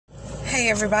Hey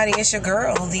everybody, it's your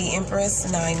girl, the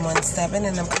Empress 917,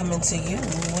 and I'm coming to you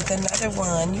with another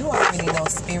one. You already know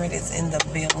Spirit is in the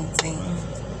building.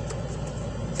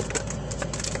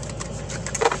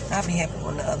 I'll be happy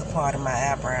when the other part of my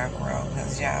eyebrow grow,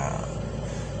 because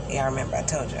y'all remember I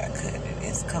told you I could.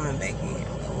 It's coming back in.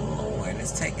 Oh Lord,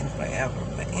 it's taking forever.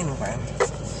 But anyway.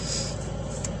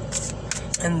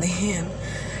 And then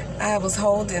I was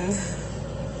holding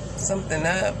something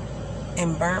up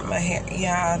and burnt my hair.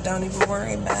 Y'all, don't even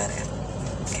worry about it.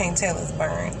 Can't tell it's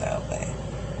burned though, but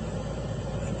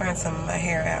I burned some of my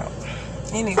hair out.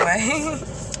 Anyway,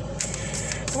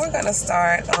 we're gonna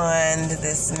start on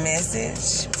this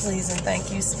message. Please and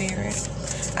thank you, Spirit.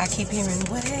 I keep hearing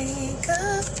wake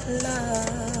up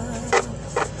love,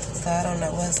 so I don't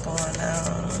know what's going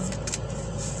on.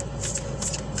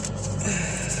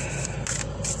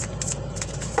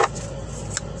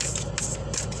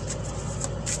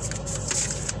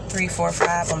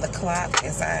 3:45 on the clock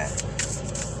as I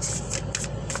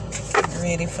get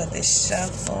ready for this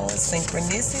shuffle.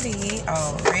 Synchronicity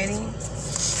already.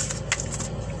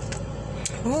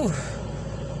 Ooh.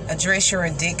 Address your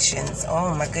addictions.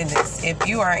 Oh my goodness. If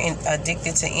you are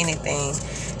addicted to anything,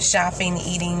 shopping,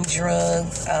 eating,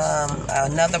 drugs,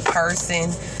 another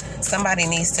person, somebody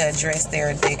needs to address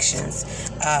their addictions.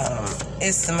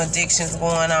 It's some addictions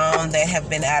going on that have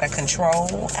been out of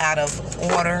control, out of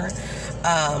order.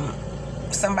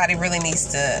 Somebody really needs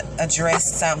to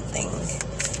address something.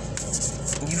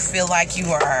 You feel like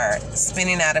you are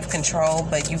spinning out of control,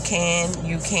 but you can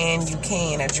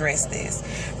address this.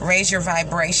 Raise your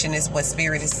vibration is what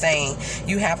Spirit is saying.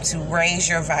 You have to raise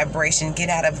your vibration, get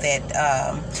out of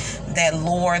that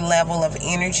lower level of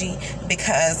energy,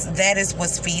 because that is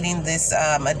what's feeding this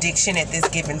addiction at this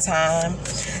given time.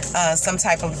 Some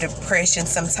type of depression,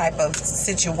 some type of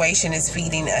situation is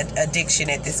feeding addiction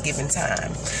at this given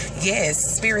time. Yes,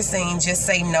 Spirit saying just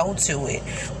say no to it.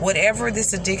 Whatever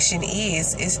this addiction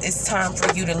is, it's time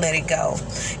for you to let it go.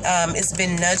 It's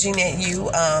been nudging at you.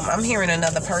 I'm hearing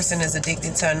another person is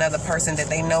addicted to another person that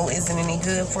they know isn't any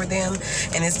good for them,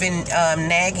 and it's been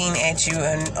nagging at you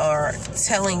or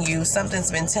telling you,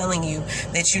 something's been telling you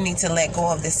that you need to let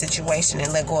go of this situation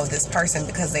and let go of this person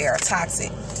because they are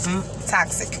toxic.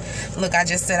 Toxic. Look, I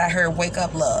just said I heard wake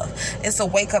up love. It's a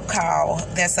wake up call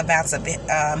that's about to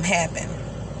happen,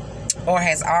 or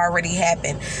has already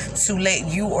happened, to let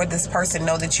you or this person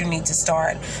know that you need to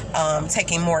start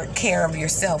taking more care of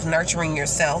yourself, nurturing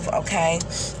yourself, okay,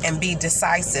 and be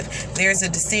decisive. There's a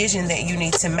decision that you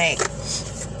need to make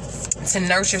to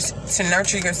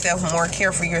nurture yourself more,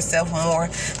 care for yourself more,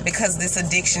 because this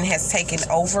addiction has taken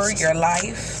over your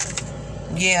life.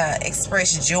 Yeah,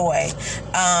 express joy.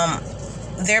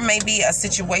 There may be a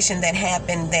situation that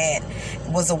happened that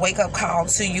was a wake-up call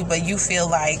to you, but you feel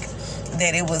like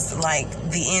that it was like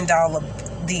the end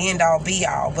all be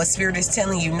all. But Spirit is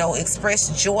telling you, no, express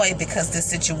joy, because this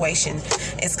situation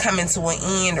is coming to an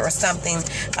end, or something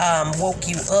woke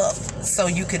you up so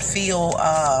you could feel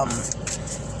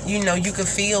you could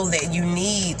feel that you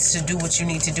need to do what you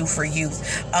need to do for you.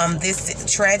 This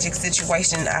tragic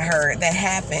situation I heard that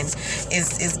happened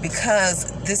is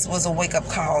because this was a wake-up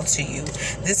call to you.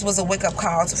 This was a wake-up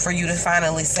call for you to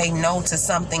finally say no to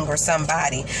something or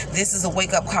somebody. This is a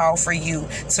wake-up call for you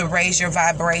to raise your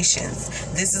vibrations.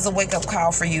 This is a wake-up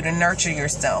call for you to nurture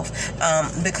yourself,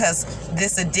 because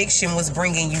this addiction was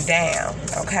bringing you down,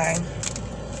 okay?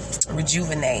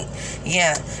 Rejuvenate.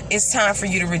 Yeah, it's time for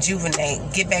you to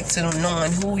rejuvenate. Get back to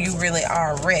knowing who you really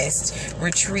are. Rest,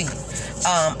 retreat,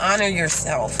 honor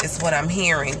yourself is what I'm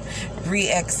hearing.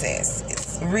 Reassess.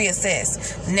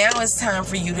 Now it's time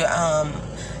for you to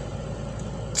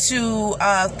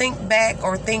think back,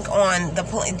 or think on the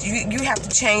plan. You have to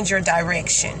change your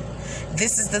direction.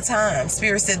 This is the time.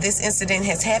 Spirit said this incident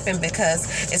has happened because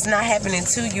it's not happening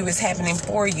to you, it's happening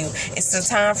for you. It's the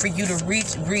time for you to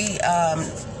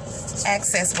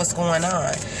access what's going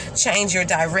on. Change your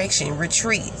direction.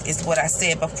 Retreat is what I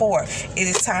said before. It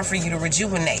is time for you to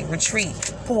rejuvenate, retreat,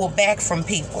 pull back from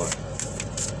people,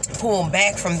 pull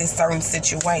back from this certain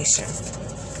situation.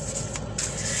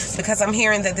 Because I'm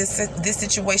hearing that this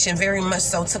situation very much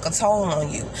so took a toll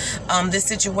on you. This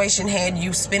situation had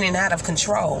you spinning out of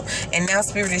control, and now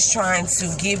Spirit is trying to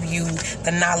give you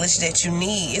the knowledge that you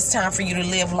need. It's time for you to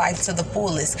live life to the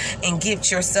fullest and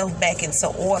get yourself back into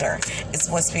order. It's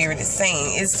what Spirit is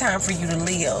saying. It's time for you to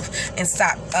live and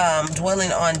stop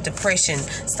dwelling on depression.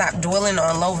 Stop dwelling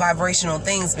on low vibrational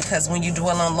things, because when you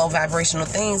dwell on low vibrational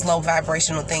things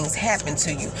happen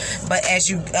to you. But as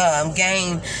you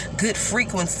gain good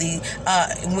frequency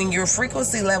frequency. When your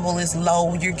frequency level is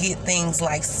low, you get things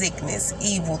like sickness,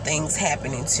 evil things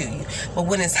happening to you. But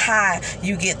when it's high,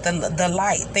 you get the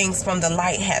light. Things from the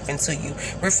light happen to you.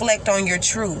 Reflect on your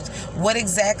truth. What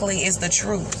exactly is the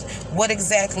truth? What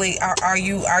exactly are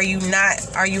you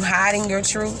hiding your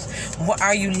truth? What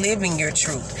are you living your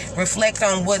truth? Reflect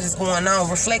on what is going on.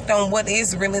 Reflect on what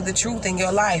is really the truth in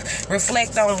your life.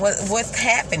 Reflect on what's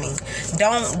happening.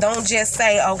 Don't just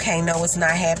say, okay, no, it's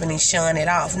not happening, shun it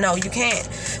off. No, you can't,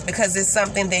 because it's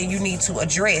something that you need to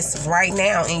address right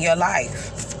now in your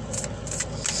life.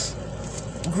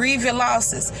 Grieve your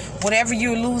losses. Whatever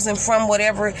you're losing from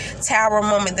whatever tower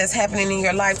moment that's happening in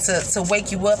your life to wake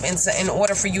you up, and in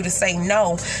order for you to say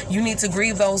no, you need to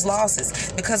grieve those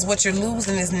losses, because what you're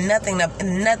losing is nothing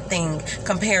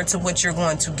compared to what you're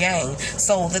going to gain.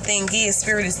 So the thing is,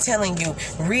 Spirit is telling you,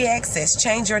 reaccess,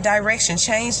 change your direction,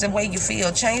 change the way you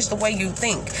feel, change the way you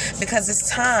think, because it's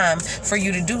time for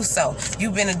you to do so.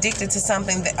 You've been addicted to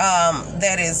something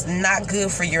that is not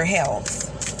good for your health.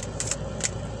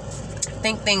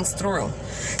 Think things through.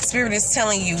 Spirit is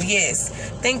telling you, yes,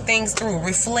 think things through,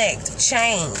 reflect,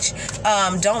 change.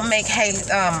 Don't make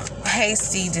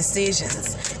hasty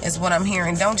decisions is what I'm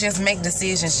hearing. Don't just make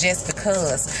decisions just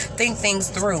because. Think things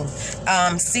through.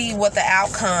 See what the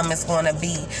outcome is going to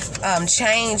be.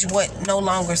 Change what no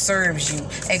longer serves you.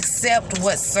 Accept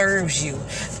what serves you.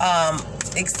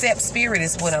 Accept Spirit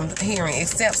is what I'm hearing.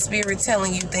 Accept Spirit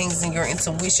telling you things in your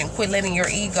intuition. Quit letting your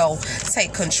ego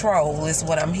take control is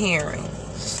what I'm hearing.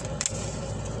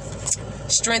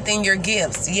 Strengthen your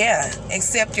gifts. Yeah.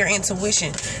 Accept your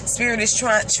intuition. Spirit is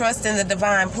trust in the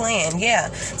divine plan. Yeah.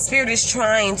 Spirit is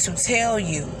trying to tell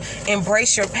you,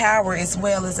 embrace your power as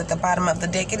well as at the bottom of the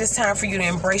deck. It is time for you to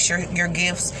embrace your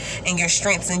gifts and your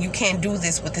strengths, and you can't do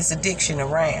this with this addiction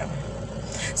around.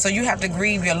 So you have to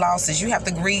grieve your losses. You have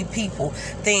to grieve people,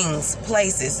 things,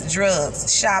 places,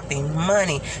 drugs, shopping,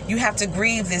 money. You have to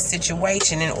grieve this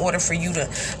situation in order for you to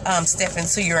step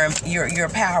into your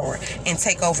power and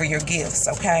take over your gifts,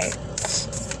 okay?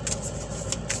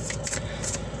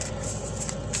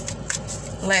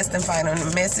 Last and final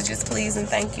messages, please, and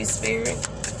thank you, Spirit.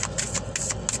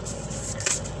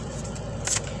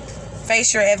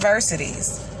 Face your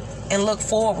adversities and look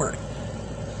forward.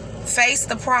 Face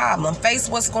the problem. Face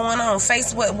what's going on.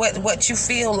 Face what you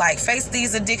feel like. Face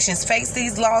these addictions. Face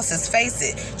these losses. Face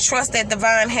it. Trust that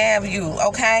divine have you,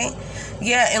 okay?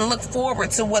 Yeah, and look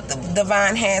forward to what the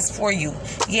divine has for you.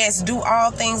 Yes, do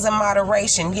all things in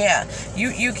moderation. Yeah,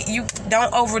 you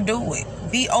don't overdo it.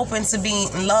 Be open to being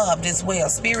loved as well.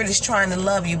 Spirit is trying to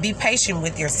love you. Be patient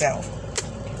with yourself.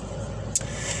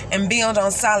 And build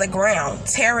on solid ground.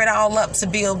 Tear it all up to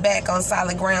build back on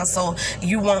solid ground, so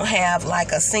you won't have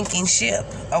like a sinking ship,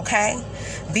 okay?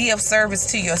 Be of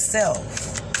service to yourself.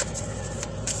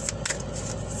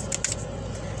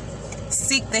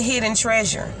 Seek the hidden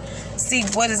treasure. See,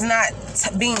 what is not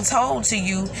being told to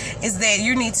you is that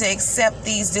you need to accept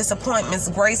these disappointments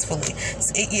gracefully.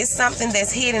 It's something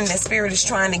that's hidden that Spirit is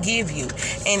trying to give you.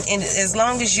 And as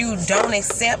long as you don't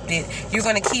accept it, you're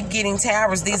going to keep getting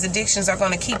towers. These addictions are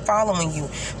going to keep following you.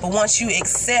 But once you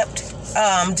accept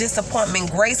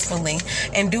disappointment gracefully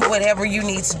and do whatever you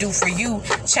need to do for you,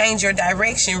 change your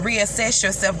direction, reassess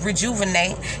yourself,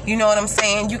 rejuvenate, you know what I'm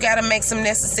saying? You got to make some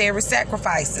necessary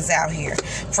sacrifices out here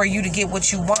for you to get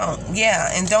what you want. Yeah,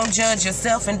 and don't judge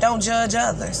yourself and don't judge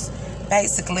others.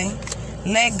 Basically,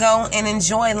 let go and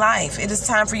enjoy life. It is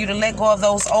time for you to let go of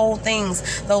those old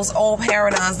things, those old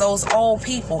paradigms, those old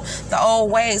people, the old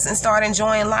ways, and start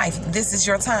enjoying life. This is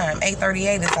your time.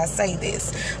 8:38 as I say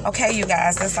this. Okay, you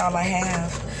guys, that's all I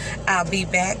have. I'll be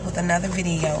back with another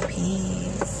video. Peace.